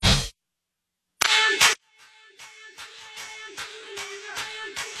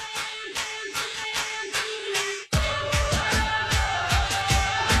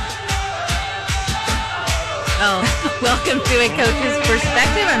Well, welcome to A Coach's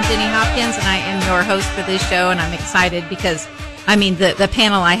Perspective. I'm Jenny Hopkins, and I am your host for this show, and I'm excited because, I mean, the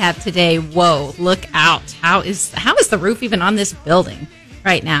panel I have today, whoa, look out. How is the roof even on this building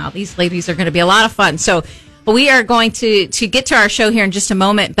right now? These ladies are going to be a lot of fun. So we are going to get to our show here in just a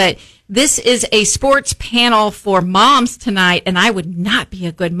moment, but this is a sports panel for moms tonight, and I would not be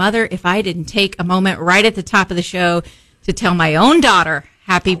a good mother if I didn't take a moment right at the top of the show to tell my own daughter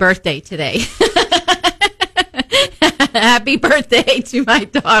happy birthday today. Happy birthday to my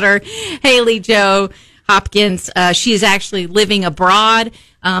daughter, Haley Jo Hopkins. She is actually living abroad,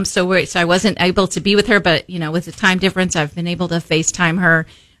 so I wasn't able to be with her, but, you know, with the time difference, I've been able to FaceTime her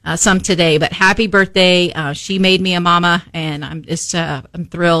some today. But happy birthday. She made me a mama, and I'm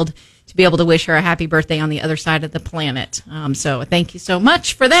thrilled to be able to wish her a happy birthday on the other side of the planet. So thank you so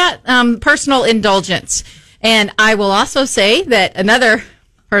much for that personal indulgence. And I will also say that another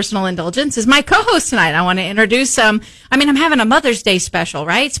personal indulgence is my co-host tonight. I want to introduce I'm having a Mother's Day special,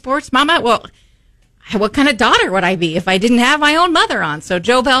 right? Sports mama. Well, what kind of daughter would I be if I didn't have my own mother on? So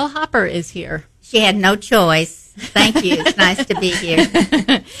JoBelle Hopper is here. She had no choice. Thank you. It's nice to be here.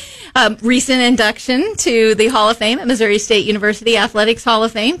 Recent induction to the Hall of Fame at Missouri State University Athletics Hall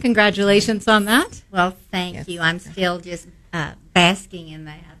of Fame. Congratulations on that. Well, thank you. I'm still just basking in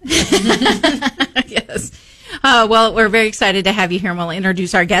that. Yes. Well, we're very excited to have you here, and we'll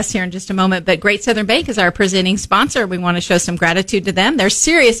introduce our guests here in just a moment. But Great Southern Bank is our presenting sponsor. We want to show some gratitude to them. They're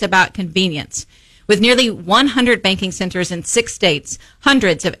serious about convenience. With nearly 100 banking centers in 6 states,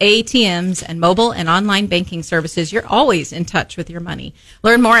 hundreds of ATMs, and mobile and online banking services, you're always in touch with your money.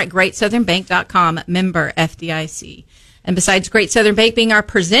 Learn more at greatsouthernbank.com, member FDIC. And besides Great Southern Bank being our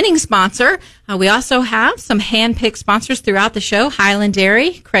presenting sponsor, we also have some hand-picked sponsors throughout the show. Highland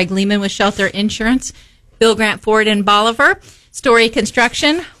Dairy, Craig Lehman with Shelter Insurance, Bill Grant Ford in Bolivar, Story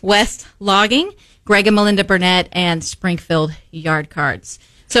Construction, West Logging, Greg and Melinda Burnett, and Springfield Yard Cards.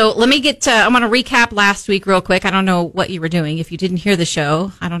 So let me I'm going to recap last week real quick. I don't know what you were doing. If you didn't hear the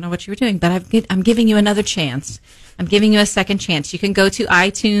show, I don't know what you were doing, but I'm giving you another chance. I'm giving you a second chance. You can go to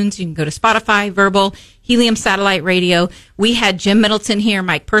iTunes. You can go to Spotify, Verbal, Helium Satellite Radio. We had Jim Middleton here,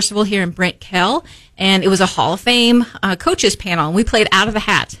 Mike Percival here, and Brent Kell, and it was a Hall of Fame coaches panel, and we played out of the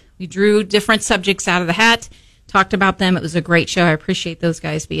hat. We drew different subjects out of the hat, talked about them. It was a great show. I appreciate those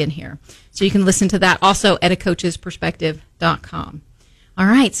guys being here. So you can listen to that also at acoachesperspective.com. All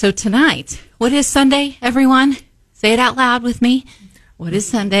right, so tonight, what is Sunday, everyone? Say it out loud with me. What is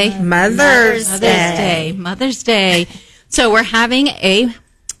Sunday? Mother's Day. Mother's Day. So we're having a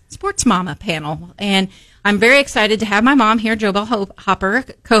sports mama panel, and I'm very excited to have my mom here, JoBelle Hopper,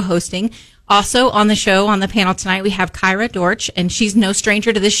 co-hosting. Also on the show, on the panel tonight, we have Caira Dortch, and she's no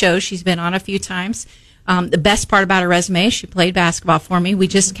stranger to the show. She's been on a few times. The best part about her resume, she played basketball for me. We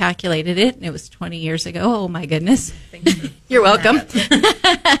just calculated it, and it was 20 years ago. Oh, my goodness. Thank you. You're welcome.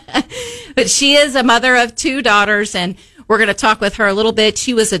 But she is a mother of 2 daughters, and we're going to talk with her a little bit.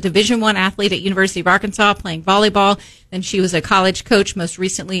 She was a Division I athlete at University of Arkansas playing volleyball. Then she was a college coach most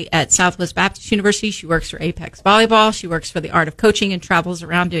recently at Southwest Baptist University. She works for Apex Volleyball. She works for the Art of Coaching and travels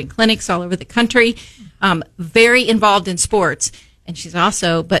around doing clinics all over the country. Very involved in sports. And she's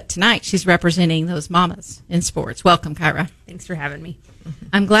also, but tonight, she's representing those mamas in sports. Welcome, Caira. Thanks for having me.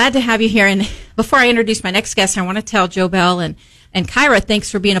 I'm glad to have you here. And before I introduce my next guest, I want to tell JoBelle and Caira,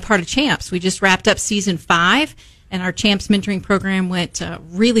 thanks for being a part of Champs. We just wrapped up season 5, and our Champs mentoring program went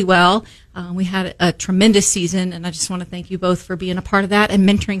really well. We had a tremendous season, and I just want to thank you both for being a part of that and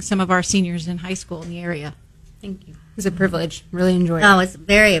mentoring some of our seniors in high school in the area. Thank you. It was a privilege. Really enjoyed it. Oh, it's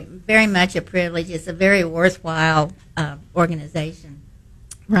very, very much a privilege. It's a very worthwhile organization.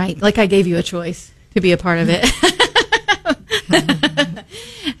 Right. Like I gave you a choice to be a part of it.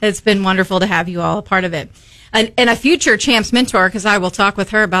 It's been wonderful to have you all a part of it. And a future Champs mentor, because I will talk with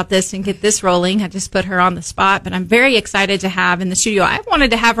her about this and get this rolling. I just put her on the spot, but I'm very excited to have in the studio. I've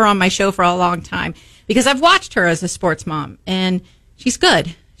wanted to have her on my show for a long time because I've watched her as a sports mom, and she's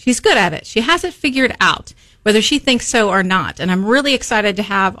good. She's good at it. She has it figured out, whether she thinks so or not. And I'm really excited to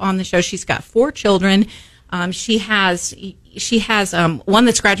have on the show. She's got 4 children. She has one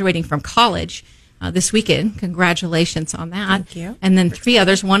that's graduating from college this weekend. Congratulations on that. Thank you. And then 3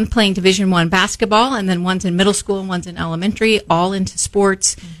 others, one playing Division I basketball, and then one's in middle school and one's in elementary, all into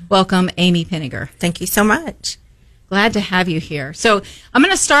sports. Mm-hmm. Welcome, Amy Pinegar. Thank you so much. Glad to have you here. So I'm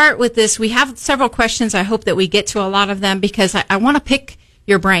going to start with this. We have several questions. I hope that we get to a lot of them because I want to pick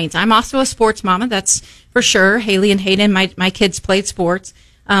your brains. I'm also a sports mama, that's for sure. Haley and Hayden, my kids played sports.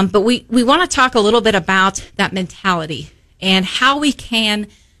 But we want to talk a little bit about that mentality and how we can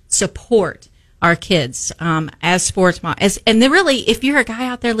support our kids as sports moms. And really, if you're a guy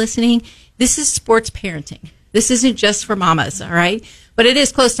out there listening, this is sports parenting. This isn't just for mamas, all right? But it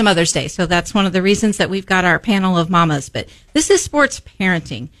is close to Mother's Day, so that's one of the reasons that we've got our panel of mamas. But this is sports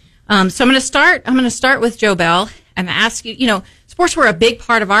parenting. So I'm going to start with JoBelle and ask you, sports were a big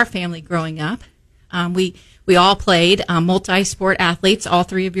part of our family growing up. We all played, multi-sport athletes, all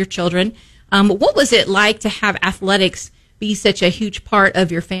three of your children. What was it like to have athletics be such a huge part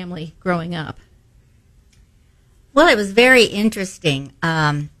of your family growing up? Well, it was very interesting.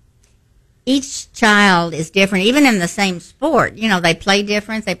 Each child is different, even in the same sport. They play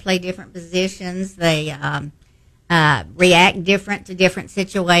different. They play different positions. They react different to different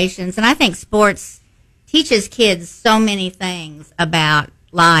situations. And I think sports teaches kids so many things about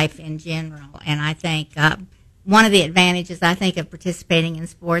life in general. And I think one of the advantages, I think, of participating in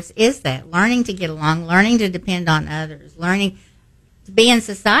sports is that learning to get along, learning to depend on others, learning to be in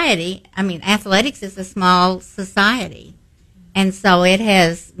society. I mean, athletics is a small society. And so it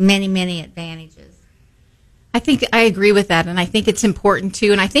has many, many advantages. I think I agree with that, and I think it's important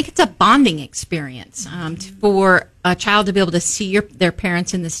too, and I think it's a bonding experience for a child to be able to see their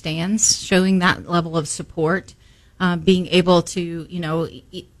parents in the stands, showing that level of support, being able to,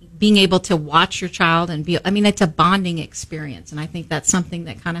 being able to watch your child and it's a bonding experience, and I think that's something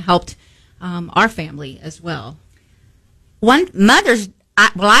that kind of helped our family as well.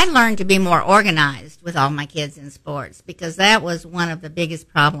 I learned to be more organized with all my kids in sports because that was one of the biggest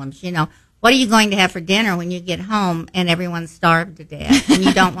problems. What are you going to have for dinner when you get home and everyone's starved to death and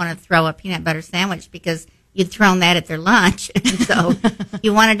you don't want to throw a peanut butter sandwich because you'd thrown that at their lunch. And so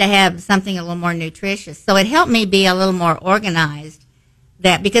you wanted to have something a little more nutritious. So it helped me be a little more organized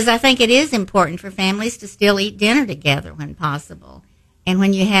because I think it is important for families to still eat dinner together when possible. And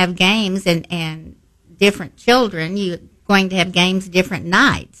when you have games and different children, you're going to have games different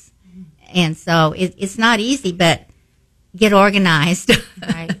nights. And so it's not easy, but get organized.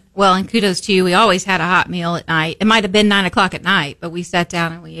 Right. Well, and kudos to you. We always had a hot meal at night. It might have been 9:00 at night, but we sat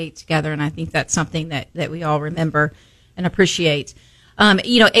down and we ate together, and I think that's something that we all remember and appreciate.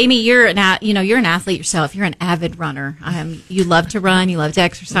 Amy, you're an athlete yourself. You're an avid runner. You love to run. You love to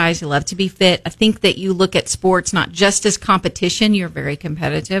exercise. You love to be fit. I think that you look at sports not just as competition. You're very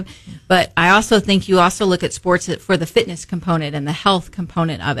competitive, but I also think you also look at sports for the fitness component and the health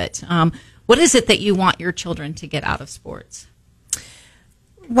component of it. What is it that you want your children to get out of sports?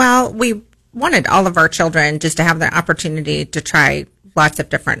 Well, we wanted all of our children just to have the opportunity to try lots of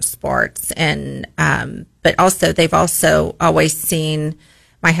different sports, and but also they've also always seen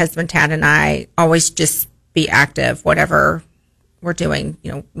my husband Tad and I always just be active, whatever we're doing,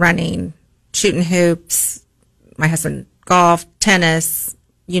 running, shooting hoops, my husband golf, tennis,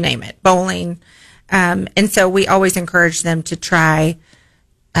 you name it, bowling, and so we always encourage them to try.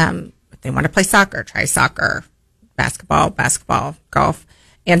 If they want to play soccer, try soccer, basketball, golf,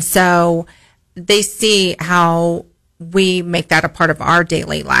 and so they see how we make that a part of our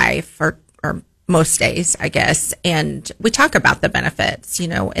daily life, or most days, I guess. And we talk about the benefits,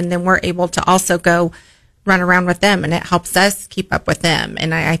 and then we're able to also go run around with them, and it helps us keep up with them.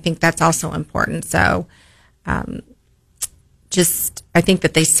 And I think that's also important. So I think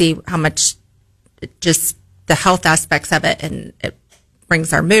that they see how much just the health aspects of it, and it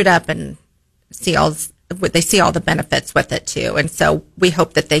brings our mood up, and they see all the benefits with it too. And so we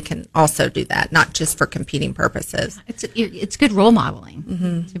hope that they can also do that, not just for competing purposes. It's good role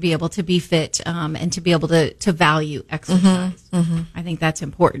modeling to be able to be fit and to be able to value exercise. I think that's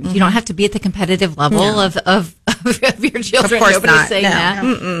important. You don't have to be at the competitive level of your children. Of course Nobody's not. saying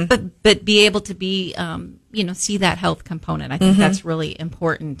No. that. But be able to be, see that health component. I think that's really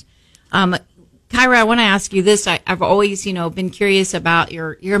important. Caira, I want to ask you this. I've always, been curious about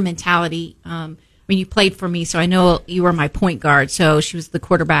your mentality. You played for me, so I know you were my point guard. So she was the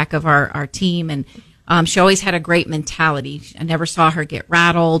quarterback of our team, and she always had a great mentality. I never saw her get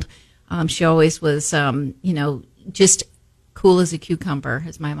rattled. She always was, just cool as a cucumber,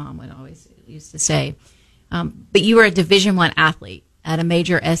 as my mom would always used to say. But you were a Division I athlete at a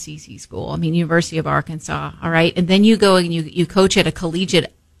major SEC school, University of Arkansas, all right? And then you go and you coach at a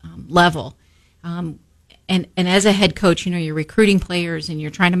collegiate level. And as a head coach, you're recruiting players and you're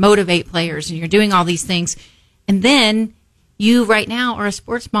trying to motivate players and you're doing all these things. And then you right now are a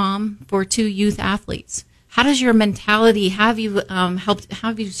sports mom for 2 youth athletes. How does your mentality, have you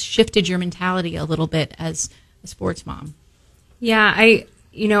shifted your mentality a little bit as a sports mom? Yeah, I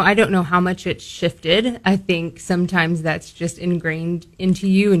don't know how much it's shifted. I think sometimes that's just ingrained into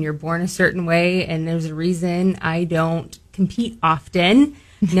you and you're born a certain way. And there's a reason I don't compete often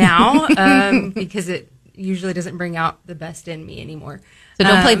now because it usually doesn't bring out the best in me anymore. So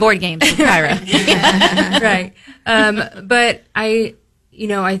don't play board games with Caira. Right. But I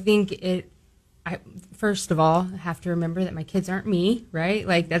think first of all, I have to remember that my kids aren't me, right?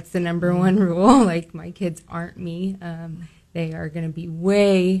 Like, that's the number one rule. Like, my kids aren't me. They are going to be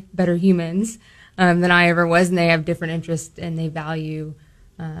way better humans than I ever was, and they have different interests, and they value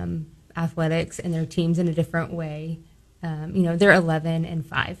athletics and their teams in a different way. They're 11 and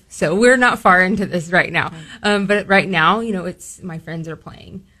 5, so we're not far into this right now. But right now, it's my friends are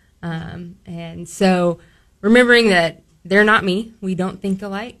playing. And so remembering that they're not me, we don't think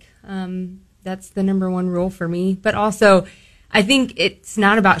alike. That's the number one rule for me. But also, I think it's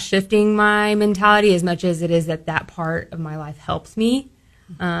not about shifting my mentality as much as it is that part of my life helps me.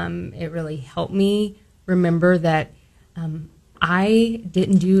 It really helped me remember that I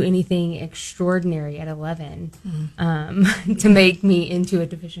didn't do anything extraordinary at 11 to make me into a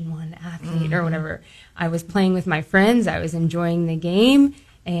Division I athlete or whatever. I was playing with my friends. I was enjoying the game,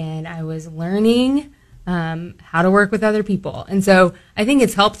 and I was learning how to work with other people. And so I think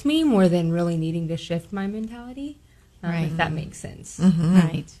it's helped me more than really needing to shift my mentality, if that makes sense.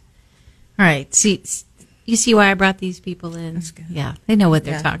 Right. All right. See, you see why I brought these people in? That's good. Yeah, they know what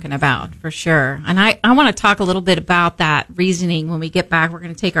they're talking about, for sure. And I want to talk a little bit about that reasoning when we get back. We're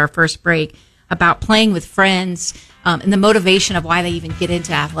going to take our first break about playing with friends and the motivation of why they even get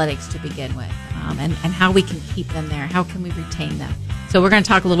into athletics to begin with, and how we can keep them there. How can we retain them? So we're going to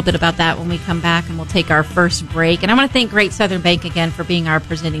talk a little bit about that when we come back, and we'll take our first break. And I want to thank Great Southern Bank again for being our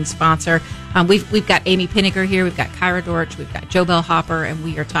presenting sponsor. We've got Amy Pinegar here, we've got Caira Dortch, we've got JoBelle Hopper, and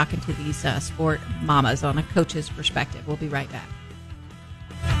we are talking to these sport mamas on a coach's perspective. We'll be right back.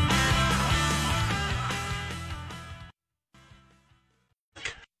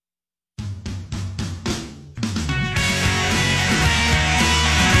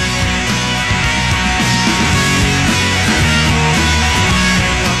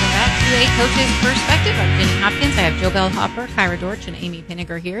 Coach's Perspective. I'm Jenny Hopkins. I have JoBelle Hopper, Caira Dortch, and Amy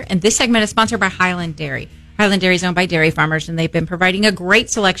Pinegar here. And this segment is sponsored by Highland Dairy. Highland Dairy is owned by dairy farmers, and they've been providing a great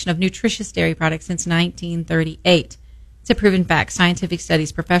selection of nutritious dairy products since 1938. It's a proven fact. Scientific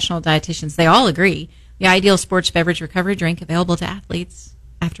studies, professional dietitians, they all agree. The ideal sports beverage recovery drink available to athletes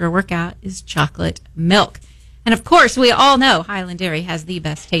after a workout is chocolate milk. And, of course, we all know Highland Dairy has the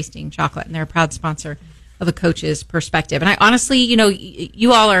best tasting chocolate, and they're a proud sponsor of a Coach's Perspective. And I honestly,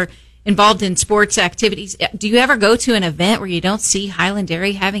 you all are involved in sports activities. Do you ever go to an event where you don't see Highland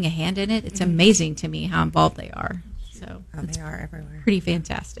Dairy having a hand in it? It's amazing to me how involved they are. So they are everywhere. Pretty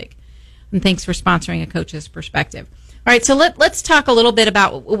fantastic. And thanks for sponsoring a Coach's Perspective. All right, so let's talk a little bit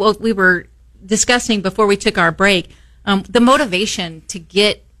about what we were discussing before we took our break. The motivation to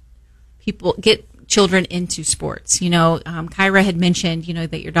get children into sports. Caira had mentioned,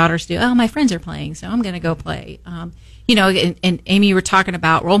 that your daughters do. Oh, my friends are playing, so I'm going to go play. And Amy, you were talking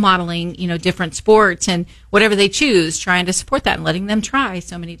about role modeling, different sports and whatever they choose, trying to support that and letting them try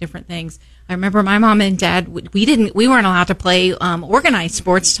so many different things. I remember my mom and dad, we weren't allowed to play organized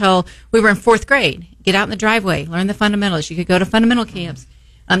sports till we were in 4th grade. Get out in the driveway, learn the fundamentals. You could go to fundamental camps.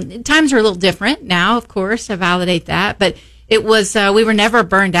 Times are a little different now, of course, to validate that, but it was, we were never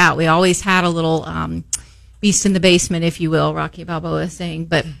burned out. We always had a little beast in the basement, if you will, Rocky Balboa saying,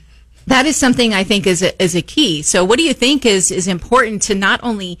 but that is something I think is a key. So what do you think is important to not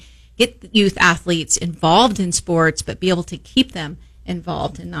only get youth athletes involved in sports, but be able to keep them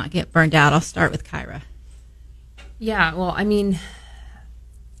involved and not get burned out? I'll start with Caira. Yeah, well, I mean,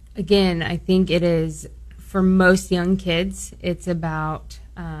 again, I think it is, for most young kids, it's about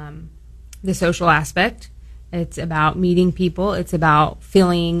the social aspect. It's about meeting people. It's about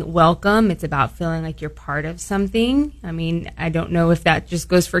feeling welcome. It's about feeling like you're part of something. I mean, I don't know if that just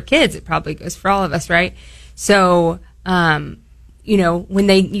goes for kids. It probably goes for all of us, right? So, when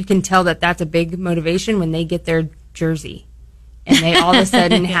you can tell that that's a big motivation when they get their jersey and they all of a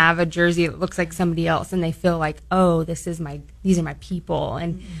sudden have a jersey that looks like somebody else, and they feel like, oh, these are my people.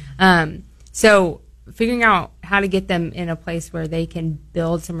 And so figuring out how to get them in a place where they can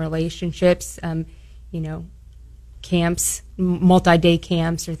build some relationships, camps, multi-day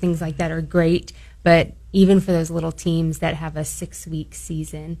camps or things like that are great. But even for those little teams that have a 6-week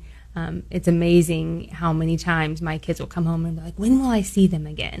season, it's amazing how many times my kids will come home and be like, when will I see them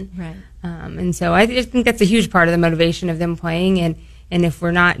again? Right. And so I just think that's a huge part of the motivation of them playing. And if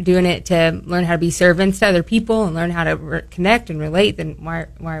we're not doing it to learn how to be servants to other people and learn how to connect and relate, then why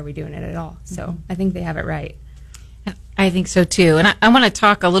are we doing it at all? So I think they have it right. I think so too. And I want to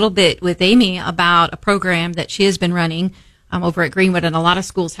talk a little bit with Amy about a program that she has been running over at Greenwood, and a lot of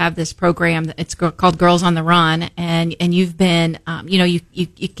schools have this program. It's called Girls on the Run, and you've been,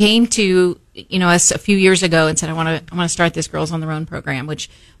 you came to us a few years ago and said, I want to start this Girls on the Run program, which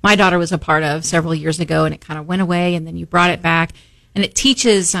my daughter was a part of several years ago, and it kind of went away, and then you brought it back. and it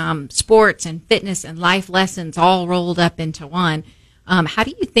teaches sports and fitness and life lessons all rolled up into one. How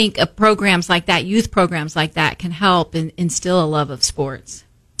do you think programs like that, youth programs like that, can help instill a love of sports?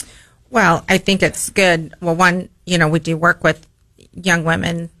 Well, I think it's good. Well, one, we do work with young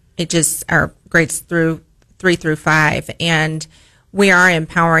women, ages are grades 3 through 5, and we are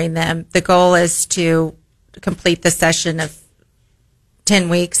empowering them. The goal is to complete the session of 10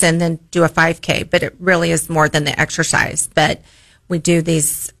 weeks and then do a 5K, but it really is more than the exercise. But we do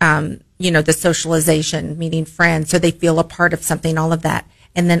these, the socialization, meeting friends, so they feel a part of something, all of that.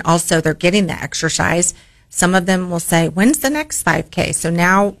 And then also they're getting the exercise. Some of them will say, when's the next 5K? So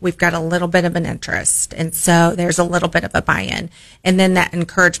now we've got a little bit of an interest. And so there's a little bit of a buy-in. And then that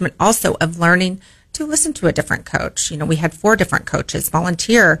encouragement also of learning to listen to a different coach. We had 4 different coaches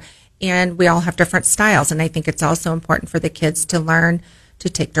volunteer, and we all have different styles. And I think it's also important for the kids to learn to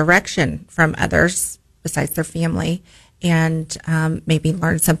take direction from others besides their family, and maybe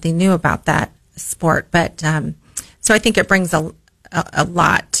learn something new about that sport. But so I think it brings a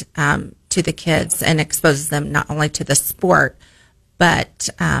lot to the kids and exposes them not only to the sport, but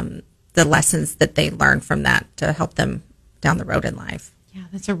the lessons that they learn from that to help them down the road in life. Yeah,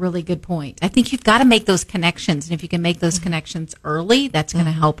 that's a really good point. I think you've got to make those connections. And if you can make those connections early, that's going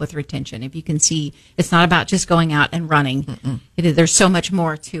to help with retention. If you can see it's not about just going out and running. There's so much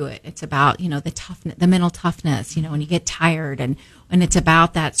more to it. It's about, the toughness, the mental toughness, when you get tired, and it's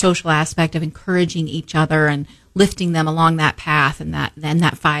about that social aspect of encouraging each other and lifting them along that path, and that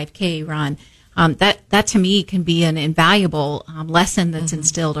 5K run. That to me can be an invaluable lesson that's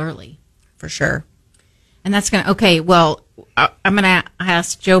instilled early. For sure. And that's going to, okay, well, I'm going to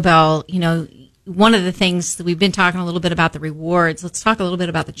ask JoBelle, one of the things that we've been talking a little bit about the rewards. Let's talk a little bit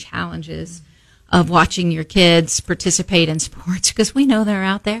about the challenges of watching your kids participate in sports, because we know they're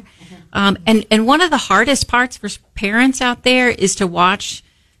out there. And one of the hardest parts for parents out there is to watch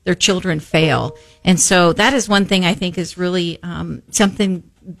their children fail. And so that is one thing I think is really something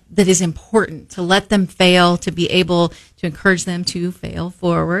that is important, to let them fail, to be able to encourage them to fail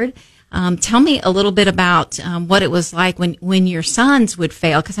forward. Tell me a little bit about what it was like when your sons would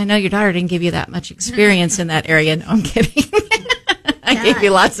fail, because I know your daughter didn't give you that much experience in that area. No, I'm kidding. I gave you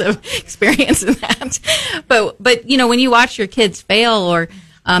lots of experience in that. But when you watch your kids fail or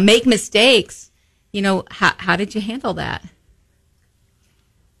make mistakes, how did you handle that?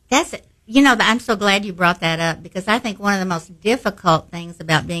 That's I'm so glad you brought that up, because I think one of the most difficult things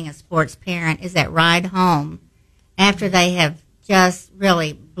about being a sports parent is that ride home after they have just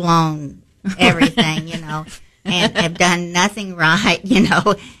really blown everything, and have done nothing right,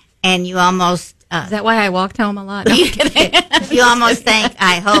 and you almost... is that why I walked home a lot? No, I'm kidding. You almost think,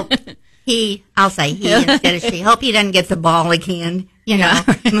 I hope I'll say he instead of she, hope he doesn't get the ball again,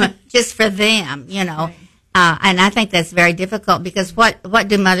 just for them, Right. And I think that's very difficult, because what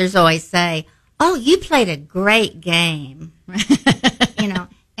do mothers always say? Oh, you played a great game,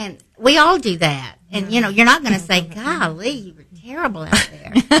 and we all do that. And, you're not going to say, golly, you were terrible out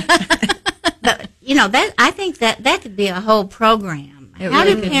there. But, I think that could be a whole program. How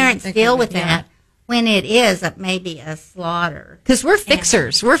do parents deal with that when it is maybe a slaughter? Because we're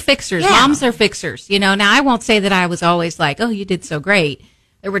fixers. We're fixers. Yeah. Moms are fixers. Now I won't say that I was always like, oh, you did so great.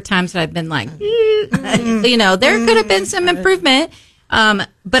 There were times that I've been like, there could have been some improvement.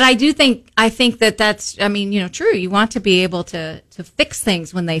 But I think that's, true. You want to be able to fix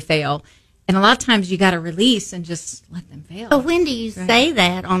things when they fail. And a lot of times you got to release and just let them fail. But when do you say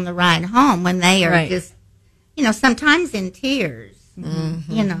that on the ride home, when they are just, sometimes in tears,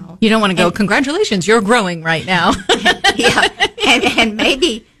 You don't want to go, congratulations, you're growing right now. Yeah. And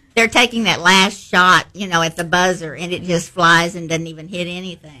maybe they're taking that last shot, at the buzzer, and it just flies and doesn't even hit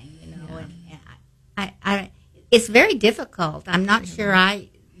anything, And it's very difficult. I'm not sure I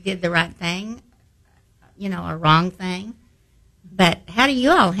did the right thing, or wrong thing. But how do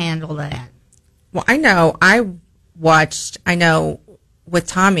you all handle that? Well, I know with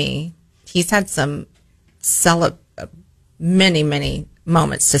Tommy, he's had some many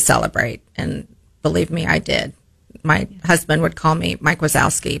moments to celebrate. And believe me, I did. My husband would call me Mike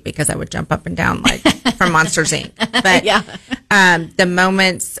Wazowski because I would jump up and down like from Monsters, Inc. But the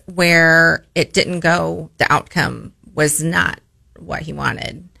moments where it didn't go, the outcome was not what he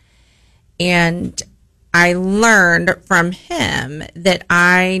wanted. And I learned from him that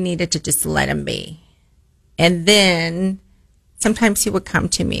I needed to just let him be. And then sometimes he would come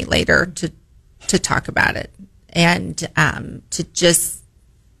to me later to talk about it and to just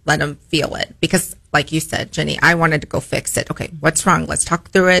let him feel it. Because like you said, Jenny, I wanted to go fix it. Okay, what's wrong? Let's talk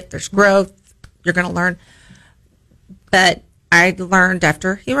through it. There's growth. You're going to learn. But I learned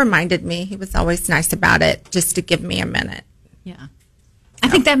after he reminded me, he was always nice about it, just to give me a minute. Yeah. I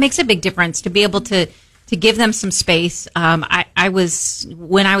think that makes a big difference to be able to give them some space. When I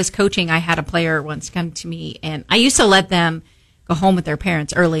was coaching, I had a player once come to me, and I used to let them go home with their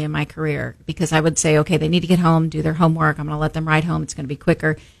parents early in my career because I would say, okay, they need to get home, do their homework. I'm going to let them ride home. It's going to be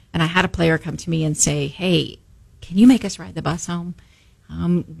quicker. And I had a player come to me and say, hey, can you make us ride the bus home?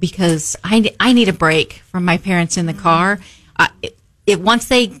 Because I need a break from my parents in the car.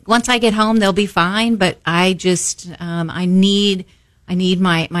 Once I get home, they'll be fine. But I just I need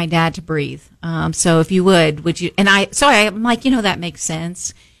my dad to breathe. So if you would you? And I'm like, that makes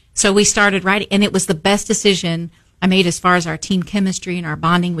sense. So we started riding, and it was the best decision I made as far as our team chemistry and our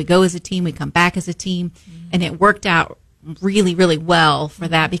bonding. We go as a team, we come back as a team, and it worked out really, really well for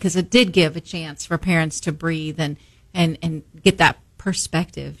that because it did give a chance for parents to breathe and get that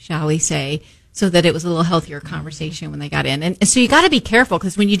perspective, shall we say, so that it was a little healthier conversation when they got in. And so you got to be careful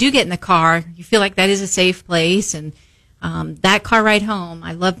because when you do get in the car, you feel like that is a safe place. And that car ride home,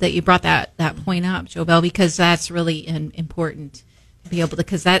 I love that you brought that point up, JoBelle, because that's really important to be able to,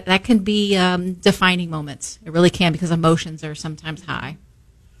 because that can be defining moments. It really can because emotions are sometimes high.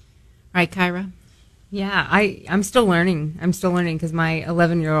 Right, Caira? Yeah, I'm still learning. I'm still learning because my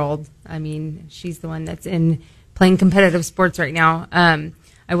 11-year-old, she's the one that's playing competitive sports right now.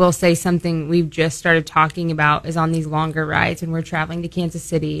 I will say something we've just started talking about is on these longer rides when we're traveling to Kansas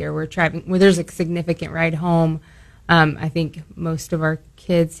City or we're traveling where there's a significant ride home. I think most of our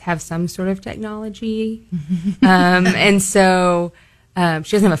kids have some sort of technology. And so she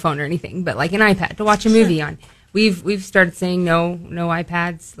doesn't have a phone or anything, but like an iPad to watch a movie on. We've started saying no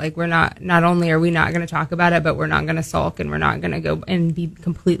iPads. Like we're not only are we not going to talk about it, but we're not going to sulk and we're not going to go and be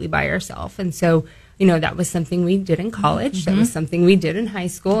completely by ourselves. And so, that was something we did in college. That was something we did in high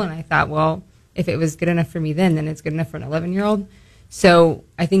school. And I thought, well, if it was good enough for me then it's good enough for an 11-year-old. So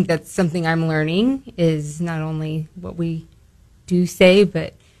I think that's something I'm learning is not only what we do say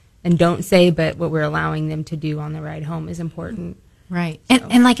and don't say, but what we're allowing them to do on the ride home is important. Right.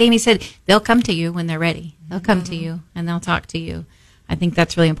 And like Amy said, they'll come to you when they're ready. They'll come to you and they'll talk to you. I think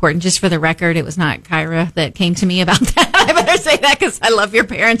that's really important. Just for the record, it was not Caira that came to me about that. I better say that because I love your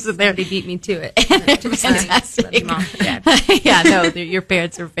parents. And they beat me to it. They're fantastic. Mom, yeah, no, your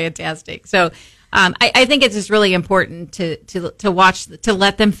parents are fantastic. So I think it's just really important to watch, to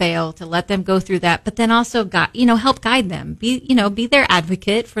let them fail, to let them go through that, but then also help guide them. Be their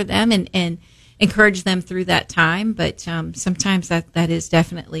advocate for them and encourage them through that time. But sometimes that is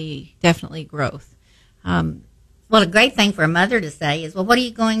definitely growth. Well, a great thing for a mother to say is, well, what are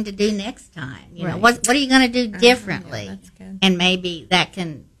you going to do next time? What are you going to do differently? Yeah, that's good. And maybe that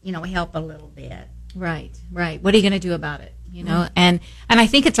can, help a little bit. Right. What are you going to do about it? And I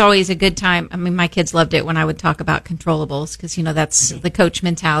think it's always a good time. My kids loved it when I would talk about controllables because, that's the coach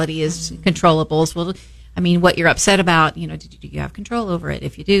mentality is controllables. Well, what you're upset about, do you have control over it?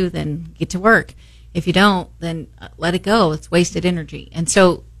 If you do, then get to work. If you don't, then let it go. It's wasted energy. And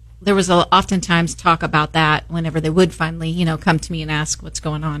so there was oftentimes talk about that whenever they would finally, come to me and ask what's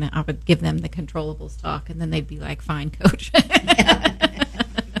going on. I would give them the controllables talk, and then they'd be like, "Fine, coach."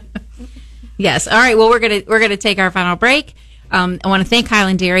 Yes. All right. Well, we're gonna take our final break. I want to thank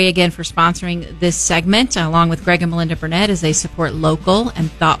Highland Dairy again for sponsoring this segment, along with Greg and Melinda Burnett, as they support local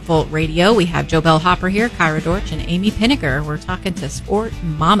and thoughtful radio. We have JoBelle Hopper here, Caira Dortch, and Amy Pinegar. We're talking to sport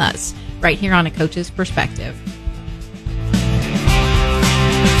mamas right here on A Coach's Perspective.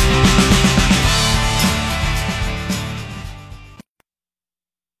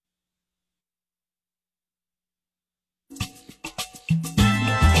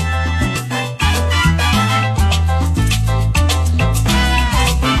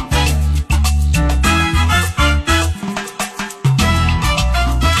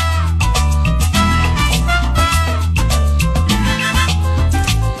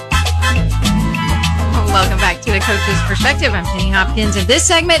 Coach's Perspective. I'm Penny Hopkins, and this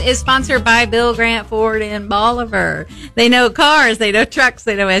segment is sponsored by Bill Grant Ford in Bolivar. They know cars, they know trucks,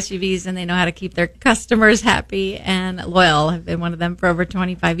 they know SUVs, and they know how to keep their customers happy and loyal. I've been one of them for over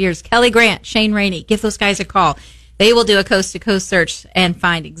 25 years. Kelly Grant, Shane Rainey, give those guys a call. They will do a coast-to-coast search and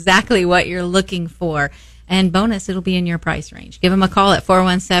find exactly what you're looking for. And bonus, it'll be in your price range. Give them a call at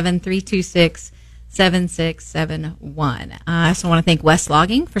 417-326-7671. I also want to thank West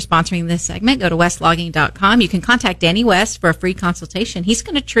Logging for sponsoring this segment. Go to westlogging.com. You can contact Danny West for a free consultation. He's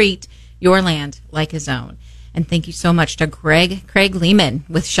going to treat your land like his own. And thank you so much to Craig Lehman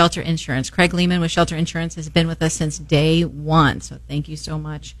with Shelter Insurance. Craig Lehman with Shelter Insurance has been with us since day one. So thank you so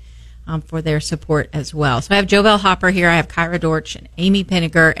much for their support as well. So I have JoBelle Hopper here. I have Caira Dortch and Amy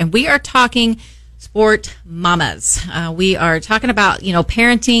Pinegar. And we are talking sport mamas. We are talking about,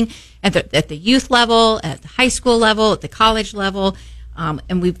 parenting at the youth level, at the high school level, at the college level.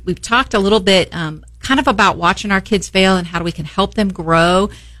 And we've talked a little bit kind of about watching our kids fail and how we can help them grow.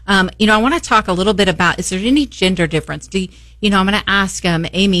 I want to talk a little bit about, is there any gender difference? I'm going to ask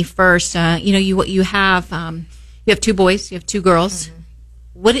Amy first. You have 2 boys, you have 2 girls. Mm-hmm.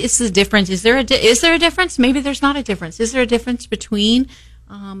 What is the difference? Is there a difference? Maybe there's not a difference. Is there a difference between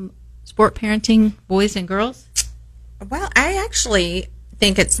sport parenting boys and girls? Well, I actually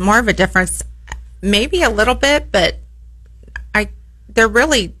think it's more of a difference, maybe a little bit, but they're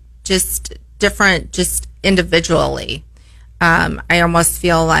really just different, just individually. I almost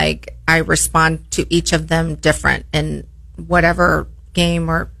feel like I respond to each of them different in whatever game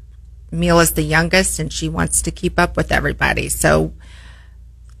or Meal is the youngest, and she wants to keep up with everybody. So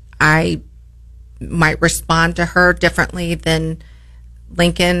I might respond to her differently than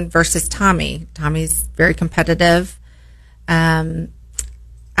Lincoln versus Tommy. Tommy's very competitive. I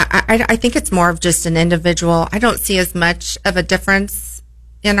think it's more of just an individual. I don't see as much of a difference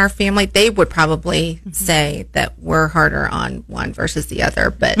in our family. They would probably say that we're harder on one versus the other,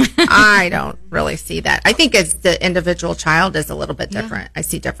 but I don't really see that. I think as the individual child is a little bit different. I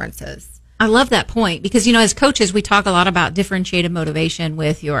see differences. I love that point because, as coaches, we talk a lot about differentiated motivation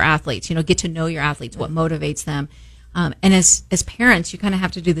with your athletes. Get to know your athletes, what motivates them. And as parents, you kind of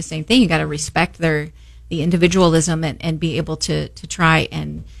have to do the same thing. You got to respect the individualism and be able to try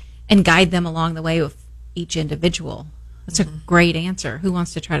and guide them along the way with each individual. That's a great answer. Who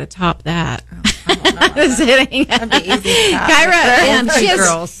wants to try to top that? I don't know. That'd be easy. Caira,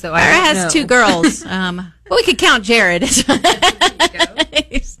 Caira has 2 girls. But we could count Jared.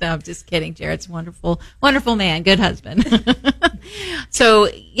 No, I'm just kidding. Jared's a wonderful, wonderful man. Good husband. So,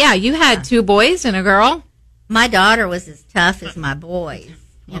 you had 2 boys and a girl. My daughter was as tough as my boys,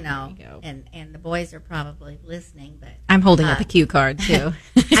 and the boys are probably listening. But I'm holding up a cue card, too.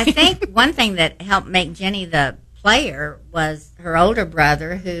 I think one thing that helped make Jenny the player was her older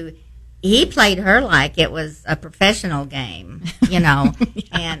brother, who he played her like it was a professional game, and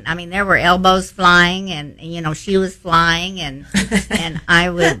I mean there were elbows flying and she was flying and I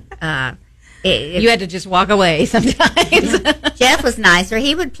would you had to just walk away sometimes. Jeff was nicer.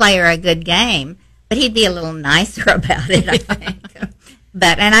 He would play her a good game, but he'd be a little nicer about it, I think.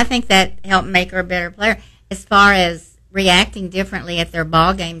 And I think that helped make her a better player. As far as reacting differently at their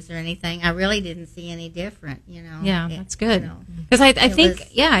ball games or anything, I really didn't see any different, Yeah, that's good. Because I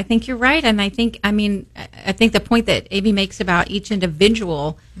think you're right. And I think the point that Amy makes about each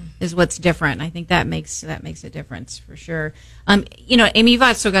individual is what's different. I think that makes a difference for sure. Amy, you've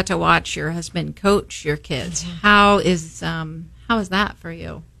also got to watch your husband coach your kids. How is that for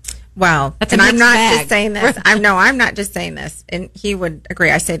you? Well, and I'm not just saying this. I'm not just saying this. And he would agree.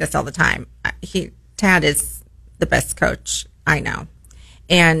 I say this all the time. Tad is the best coach I know.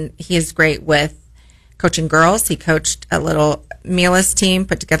 And he is great with coaching girls. He coached a little Mila's team,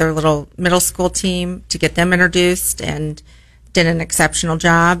 put together a little middle school team to get them introduced and did an exceptional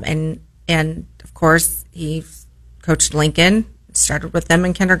job. And of course, he coached Lincoln, started with them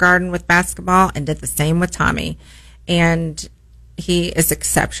in kindergarten with basketball and did the same with Tommy. And he is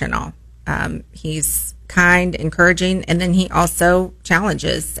exceptional. He's kind, encouraging, and then he also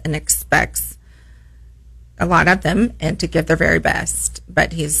challenges and expects a lot of them and to give their very best,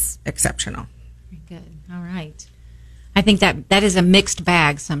 but he's exceptional. Very good. All right. I think that is a mixed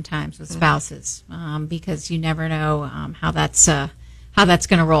bag sometimes with spouses because you never know how that's going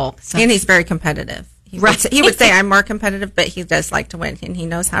to roll. So, and he's very competitive. He would say I'm more competitive, but he does like to win, and he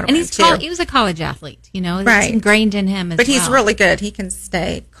knows how to win too. He was a college athlete, It's ingrained in him as well. But he's really good. He can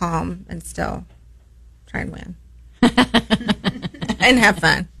stay calm and still try and win and have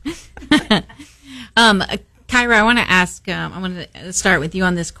fun. Caira, I want to ask. I want to start with you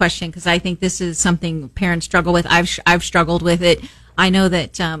on this question because I think this is something parents struggle with. I've struggled with it. I know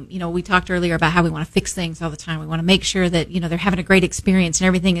that we talked earlier about how we want to fix things all the time. We want to make sure that they're having a great experience and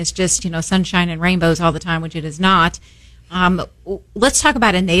everything is just sunshine and rainbows all the time, which it is not. Let's talk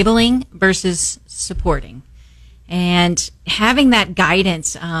about enabling versus supporting, and having that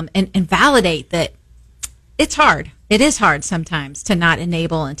guidance and validate that it's hard. It is hard sometimes to not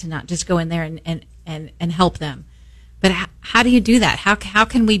enable and to not just go in there and help them. But how do you do that? How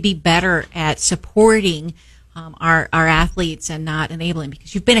can we be better at supporting our athletes and not enabling?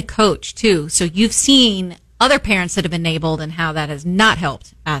 Because you've been a coach too, so you've seen other parents that have enabled and how that has not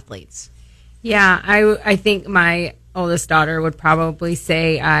helped athletes. Yeah, I think my oldest daughter would probably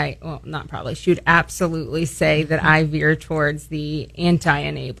say she would absolutely say that I veer towards the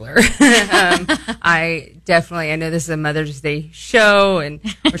anti-enabler. I know this is a Mother's Day show and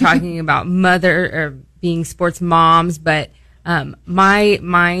we're talking about being sports moms, but my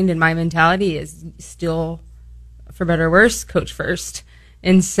mind and my mentality is still for better or worse, coach first.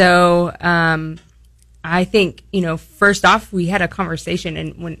 And so I think, first off, we had a conversation,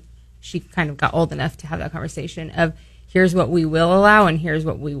 and when she kind of got old enough to have that conversation of here's what we will allow and here's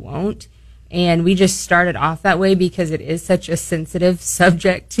what we won't. And we just started off that way because it is such a sensitive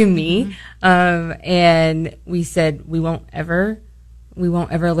subject to me. And we said, we won't ever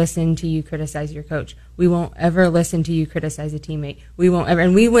listen to you criticize your coach. We won't ever listen to you criticize a teammate. We won't ever.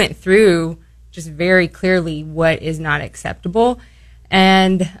 And we went through just very clearly what is not acceptable.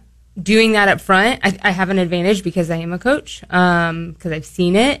 And doing that up front, I have an advantage because I am a coach, because I've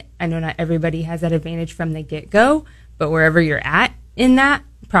seen it. I know not everybody has that advantage from the get-go, but wherever you're at in that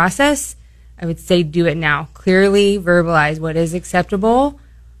process, I would say do it now. Clearly verbalize what is acceptable,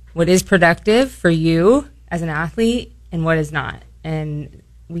 what is productive for you as an athlete, and what is not. And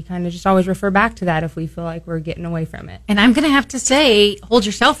we kind of just always refer back to that if we feel like we're getting away from it. And I'm going to have to say, hold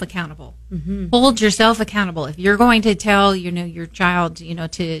yourself accountable. Mm-hmm. Hold yourself accountable. If you're going to tell, your child,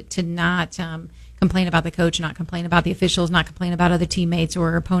 to not complain about the coach, not complain about the officials, not complain about other teammates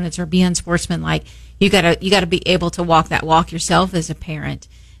or opponents, or be unsportsmanlike, you gotta be able to walk that walk yourself as a parent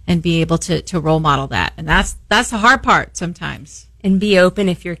and be able to role model that. And that's the hard part sometimes. And be open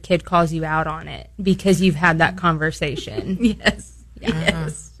if your kid calls you out on it because you've had that conversation. Yes.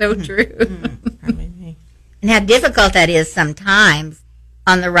 Yes, so true. And how difficult that is sometimes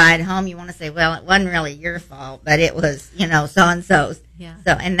on the ride home. You want to say, well, it wasn't really your fault, but it was, so-and-so's. Yeah.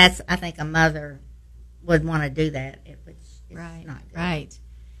 So, and that's, I think a mother would want to do that. Which is right, not good. right.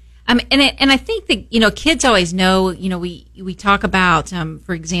 And I think that, kids always know, we talk about,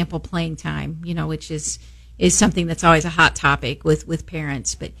 for example, playing time, which is something that's always a hot topic with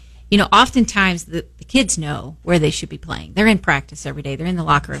parents. But, oftentimes the kids know where they should be playing. They're in practice every day. They're in the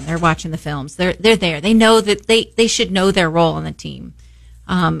locker room. They're watching the films. They're there. They know that they should know their role on the team.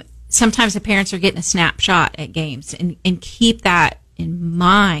 Sometimes the parents are getting a snapshot at games, and keep that in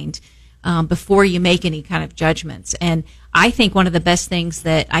mind before you make any kind of judgments. And I think one of the best things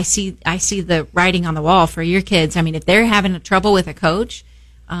that I see the writing on the wall for your kids. I mean, if they're having trouble with a coach,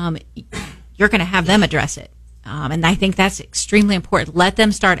 you're going to have them address it. And I think that's extremely important. Let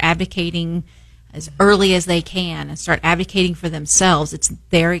them start advocating as early as they can and start advocating for themselves. It's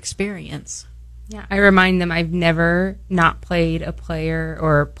their experience. Yeah, I remind them I've never not played a player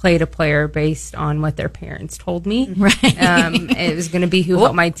or played a player based on what their parents told me. Right. It was going to be who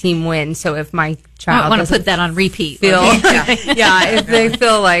helped my team win. So if my child I want to put that on repeat. If they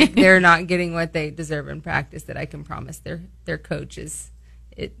feel like they're not getting what they deserve in practice, that I can promise their coaches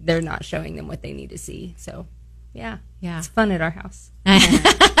they're not showing them what they need to see. So, yeah, it's fun at our house.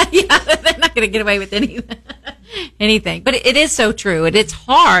 Yeah, they're not going to get away with anything. But it is so true. It's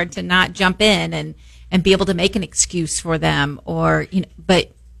hard to not jump in and be able to make an excuse for them,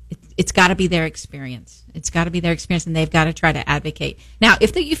 but it's got to be their experience. It's got to be their experience, and they've got to try to advocate. Now,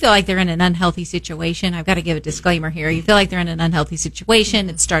 if you feel like they're in an unhealthy situation, I've got to give a disclaimer here. You feel like they're in an unhealthy situation,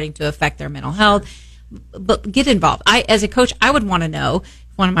 it's starting to affect their mental health, but get involved. As a coach, I would want to know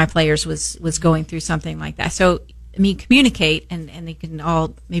if one of my players was going through something like that. So, communicate, and they can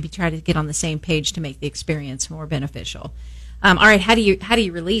all maybe try to get on the same page to make the experience more beneficial. All right, how do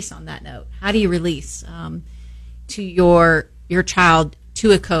you release on that note? How do you release to your child,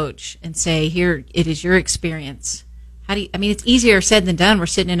 to a coach, and say, here, it is your experience? It's easier said than done. We're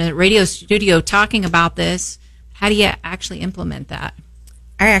sitting in a radio studio talking about this. How do you actually implement that?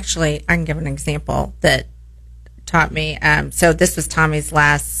 I can give an example that taught me. So this was Tommy's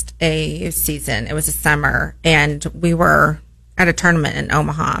last AAU season. It was a summer, and we were at a tournament in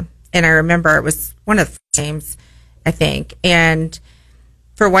Omaha. And I remember it was one of the games, I think. And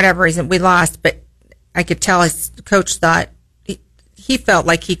for whatever reason, we lost. But I could tell his coach thought he felt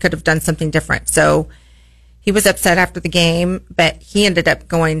like he could have done something different. So he was upset after the game, but he ended up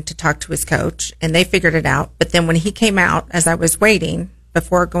going to talk to his coach, and they figured it out. But then when he came out, as I was waiting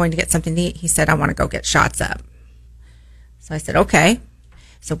before going to get something to eat, he said, I want to go get shots up. So I said, okay.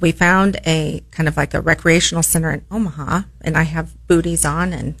 So we found a kind of like a recreational center in Omaha, and I have booties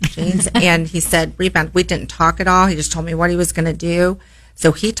on and jeans. And he said, rebound. We didn't talk at all. He just told me what he was going to do.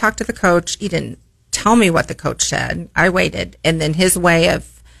 So he talked to the coach. He didn't tell me what the coach said. I waited. And then his way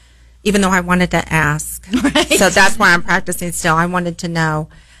of, even though I wanted to ask, right. So that's why I'm practicing still. I wanted to know.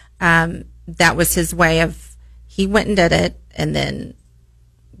 That was his way of, he went and did it, and then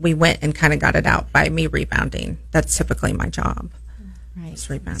we went and kind of got it out by me rebounding. That's typically my job. Right.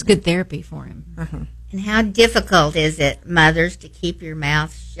 It's good therapy for him. Uh-huh. And how difficult is it, mothers, to keep your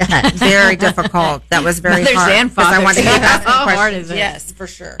mouth shut? Very difficult. That was very mothers hard. And fathers. I wanted to get How hard is it? Yes, for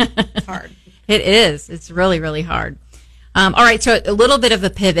sure. It's hard. It is. It's really, really hard. All right, so a little bit of a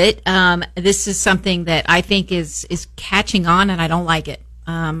pivot. This is something that I think is catching on, and I don't like it.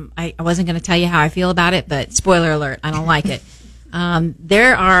 I wasn't going to tell you how I feel about it, but spoiler alert, I don't like it.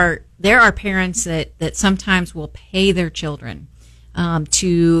 There are parents that sometimes will pay their children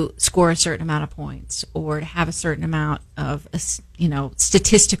to score a certain amount of points or to have a certain amount of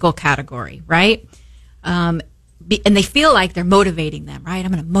statistical category, right? And they feel like they're motivating them, right?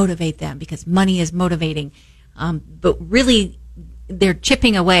 I'm going to motivate them because money is motivating. But really, they're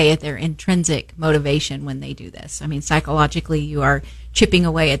chipping away at their intrinsic motivation when they do this. I mean, psychologically, you are chipping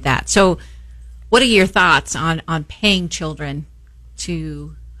away at that. So what are your thoughts on paying children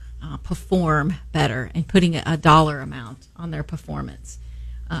to perform better and putting a dollar amount on their performance?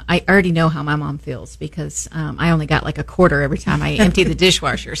 I already know how my mom feels because I only got like a quarter every time I empty the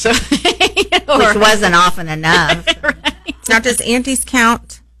dishwasher. So, which wasn't often enough. Right. Now, does Andy's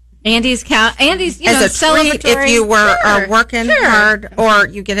count? Andy's, as a treat if you are working hard, or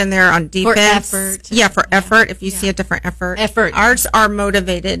you get in there on defense. For effort. Yeah, for effort. If you see a different effort. Ours are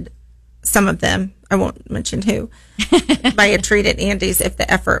motivated. Some of them, I won't mention who, by a treat at Andy's if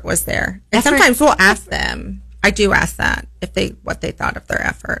the effort was there. And sometimes we'll ask them. I do ask that what they thought of their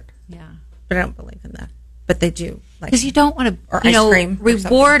effort. Yeah, but I don't believe in that. But they do, because you don't want to,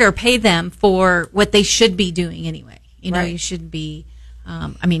 reward or pay them for what they should be doing anyway. You should be.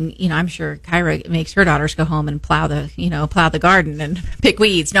 I'm sure Caira makes her daughters go home and plow the garden and pick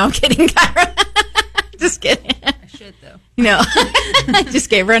weeds. No, I'm kidding, Caira. Just kidding. I should, though. No, I just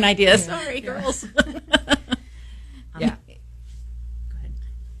gave her an idea. Sorry, girls. Yeah.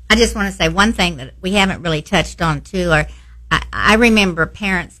 I just want to say one thing that we haven't really touched on, too. I remember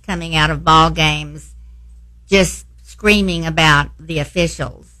parents coming out of ball games just screaming about the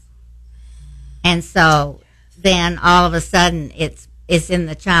officials. And so then all of a sudden it's in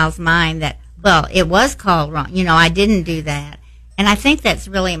the child's mind that, well, it was called wrong. I didn't do that. And I think that's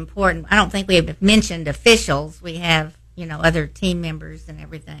really important. I don't think we have mentioned officials. We have, other team members and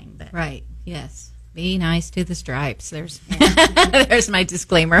everything. But right. Yes. Be nice to the stripes. There's my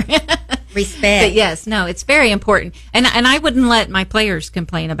disclaimer. Respect. But yes, no, it's very important. And I wouldn't let my players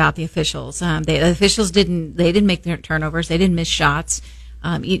complain about the officials. The officials didn't make their turnovers. They didn't miss shots.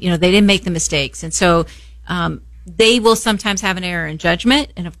 They didn't make the mistakes. And so, they will sometimes have an error in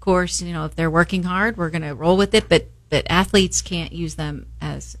judgment, and of course, if they're working hard, we're going to roll with it. But athletes can't use them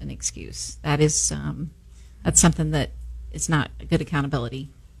as an excuse. That's something that is not good accountability.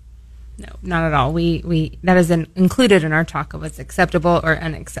 No, not at all. We that is included in our talk of what's acceptable or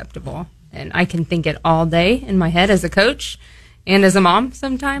unacceptable, and I can think it all day in my head as a coach and as a mom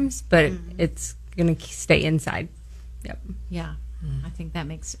sometimes, but it's going to stay inside. Yep. Yeah. I think that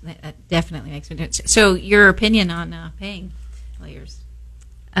definitely makes a difference. So, your opinion on paying players?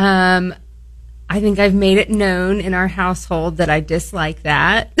 I think I've made it known in our household that I dislike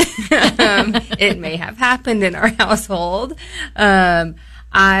that. It may have happened in our household.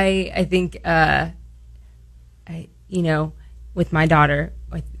 I think, with my daughter,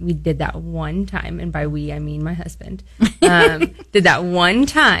 we did that one time, and by we I mean my husband. Did that one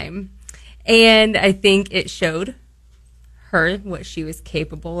time, and I think it showed her what she was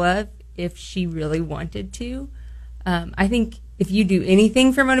capable of if she really wanted to. I think if you do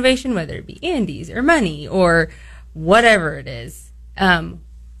anything for motivation, whether it be Andy's or money or whatever it is,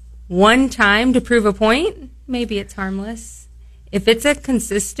 one time to prove a point, maybe it's harmless. If it's a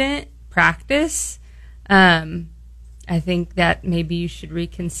consistent practice, I think that maybe you should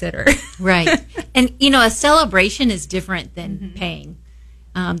reconsider. Right. And, a celebration is different than paying.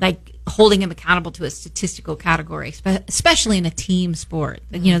 Like holding him accountable to a statistical category, especially in a team sport.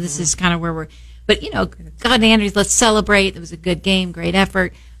 This is kind of where we're, but God, Andrews, let's celebrate. It was a good game, great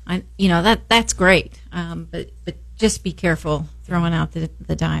effort. That's great. But just be careful throwing out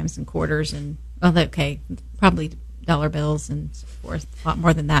the dimes and quarters and probably dollar bills and so forth. A lot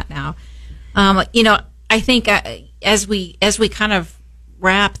more than that now. I think as we kind of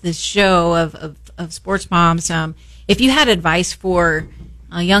wrap this show of sports moms, if you had advice for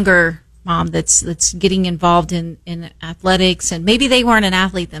a younger mom that's getting involved in athletics, and maybe they weren't an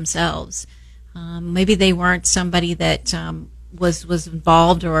athlete themselves, maybe they weren't somebody that was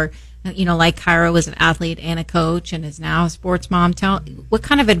involved, or like Caira was an athlete and a coach and is now a sports mom. What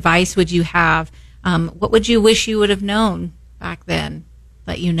kind of advice would you have? What would you wish you would have known back then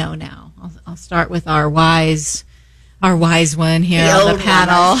that you know now? I'll start with our wise one here on the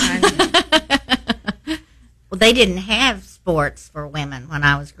panel. Well, they didn't have sports for women when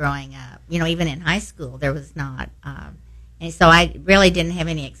I was growing up. Even in high school, there was not. And so I really didn't have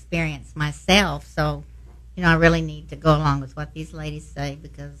any experience myself. So, I really need to go along with what these ladies say,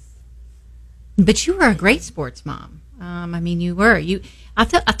 because But you were a great sports mom. I mean, you were. I'll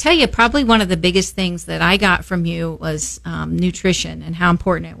tell you, probably one of the biggest things that I got from you was nutrition and how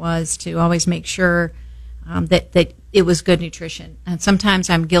important it was to always make sure that it was good nutrition. And sometimes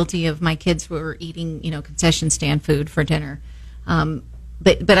I'm guilty of my kids who were eating, concession stand food for dinner.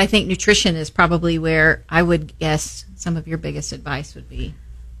 But I think nutrition is probably where I would guess some of your biggest advice would be.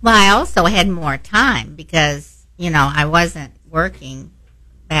 Well, I also had more time because, I wasn't working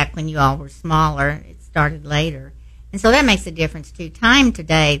back when you all were smaller. It started later. And so that makes a difference, too. Time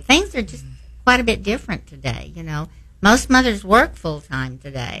today, things are just quite a bit different today, Most mothers work full-time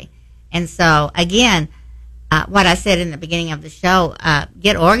today. And so, again, what I said in the beginning of the show,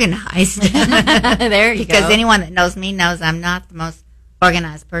 get organized. There you go. Because anyone that knows me knows I'm not the most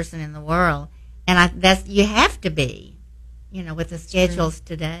organized person in the world. And you have to be, with the schedules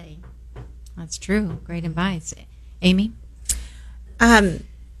today. That's true. Great advice. Amy?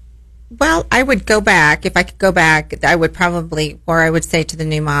 Well, I would go back. If I could go back, I would say to the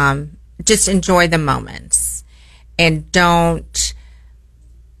new mom, just enjoy the moments and don't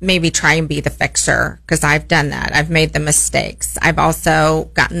maybe try and be the fixer, because I've done that. I've made the mistakes. I've also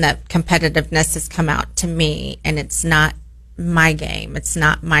gotten that competitiveness has come out to me, and it's not my game. It's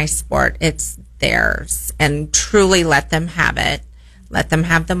not my sport. It's theirs. And truly let them have it. Let them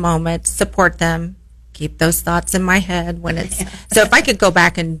have the moment. Support them. Keep those thoughts in my head when it's so if I could go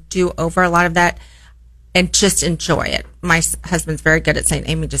back and do over a lot of that and just enjoy it. My husband's very good at saying,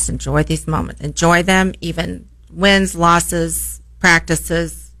 Amy, just enjoy these moments. Enjoy them, even wins, losses,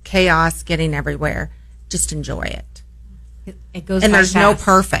 practices, chaos, getting everywhere. Just enjoy it. It goes and by there's fast. no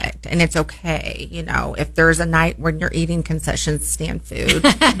perfect, and it's okay. If there's a night when you're eating concession stand food,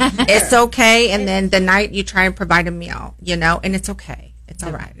 it's okay. And then the night you try and provide a meal, and it's okay. It's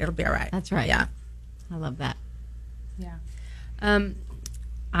all right. It'll be all right. That's right. Yeah. I love that. Yeah.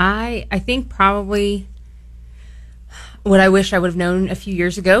 I think probably what I wish I would have known a few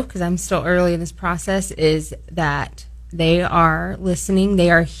years ago, because I'm still early in this process, is that they are listening, they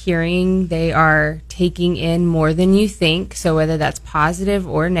are hearing, they are taking in more than you think. So whether that's positive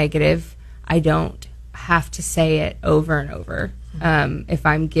or negative, I don't have to say it over and over. If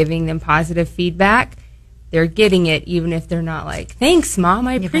I'm giving them positive feedback, they're getting it, even if they're not like, thanks, Mom,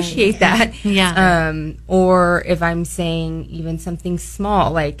 I appreciate that. Yeah. Or if I'm saying even something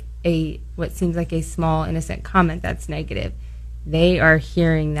small, like what seems like a small, innocent comment that's negative, they are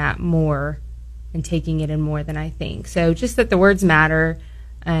hearing that more and taking it in more than I think. So just that the words matter,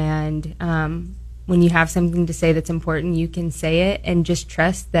 and when you have something to say that's important, you can say it, and just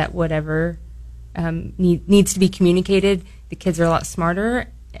trust that whatever needs to be communicated, the kids are a lot smarter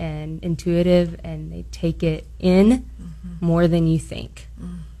and intuitive, and they take it in more than you think.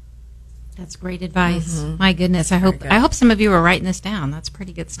 That's great advice. My goodness, I hope some of you are writing this down. That's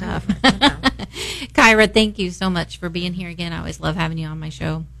pretty good stuff. Caira, thank you so much for being here again. I always love having you on my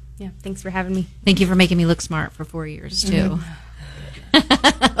show. Yeah, thanks for having me. Thank you for making me look smart for 4 years too.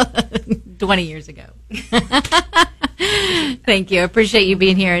 20 years ago. Thank you. I appreciate you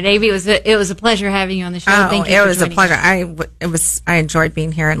being here. And Amy, it was a pleasure having you on the show. Thank you. It was a pleasure. I enjoyed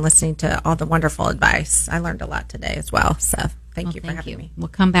being here and listening to all the wonderful advice. I learned a lot today as well. So thank you for having me. We'll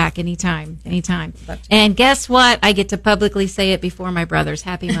come back anytime. And guess what? I get to publicly say it before my brothers.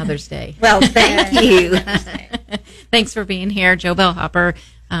 Happy Mother's Day. Well, thank you. Thanks for being here, JoBelle Hopper.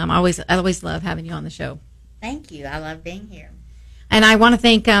 I always love having you on the show. Thank you. I love being here. And I want to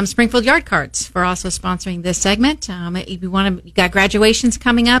thank Springfield Yard Cards for also sponsoring this segment. You got graduations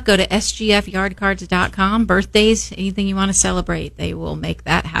coming up, go to sgfyardcards.com. Birthdays, anything you want to celebrate, they will make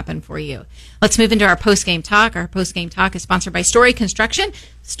that happen for you. Let's move into our post-game talk. Our post-game talk is sponsored by Story Construction.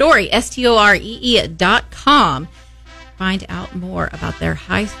 Story, STOREE.com. Find out more about their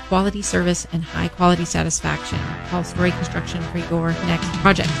high-quality service and high-quality satisfaction. Call Story Construction for your next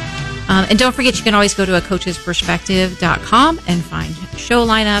project. And don't forget, you can always go to acoachesperspective.com and find show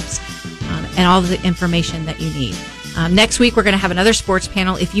lineups and all the information that you need. Next week, we're going to have another sports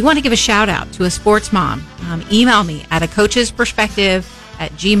panel. If you want to give a shout out to a sports mom, email me at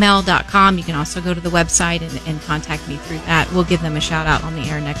acoachesperspective@gmail.com. You can also go to the website and contact me through that. We'll give them a shout out on the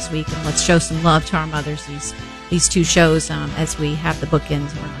air next week. And let's show some love to our mothers these two shows as we have the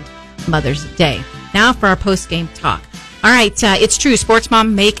bookends around Mother's Day. Now for our post-game talk. All right, it's true. Sports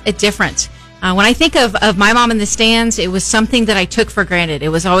mom make a difference. When I think of my mom in the stands, it was something that I took for granted. It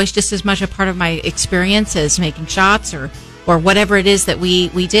was always just as much a part of my experience as making shots or whatever it is that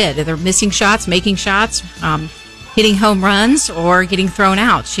we did. Either missing shots, making shots, hitting home runs, or getting thrown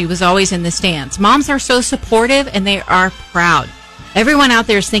out. She was always in the stands. Moms are so supportive, and they are proud. Everyone out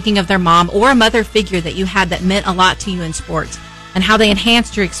there is thinking of their mom or a mother figure that you had that meant a lot to you in sports. and how they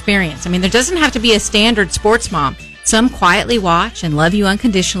enhanced your experience. I mean, there doesn't have to be a standard sports mom. Some quietly watch and love you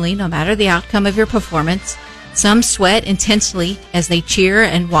unconditionally no matter the outcome of your performance. Some sweat intensely as they cheer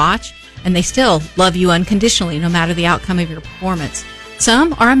and watch, and they still love you unconditionally no matter the outcome of your performance.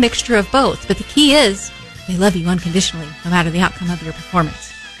 Some are a mixture of both, but the key is they love you unconditionally no matter the outcome of your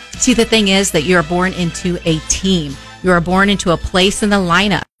performance. See, the thing is that you are born into a team. You are born into a place in the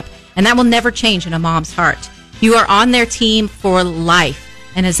lineup, and that will never change in a mom's heart. You are on their team for life,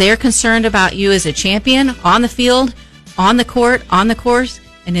 and as they are concerned about you as a champion on the field, on the court, on the course,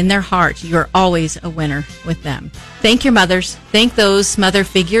 and in their heart, you are always a winner with them. Thank your mothers. Thank those mother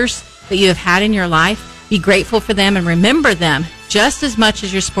figures that you have had in your life. Be grateful for them and remember them just as much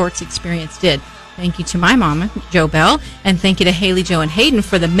as your sports experience did. Thank you to my mom, JoBelle, and thank you to Haley, Joe, and Hayden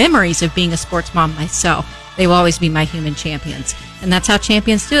for the memories of being a sports mom myself. They will always be my human champions. And that's how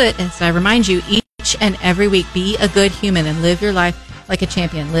champions do it. As I remind you, each and every week, be a good human and live your life like a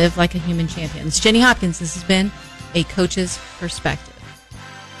champion. Live like a human champion. It's Jenny Hopkins. This has been A Coach's Perspective.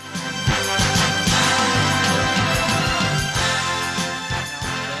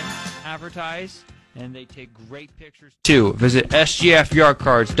 Advertise, and they take great pictures too. Visit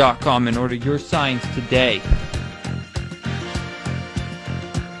sgfyardcards.com and order your signs today.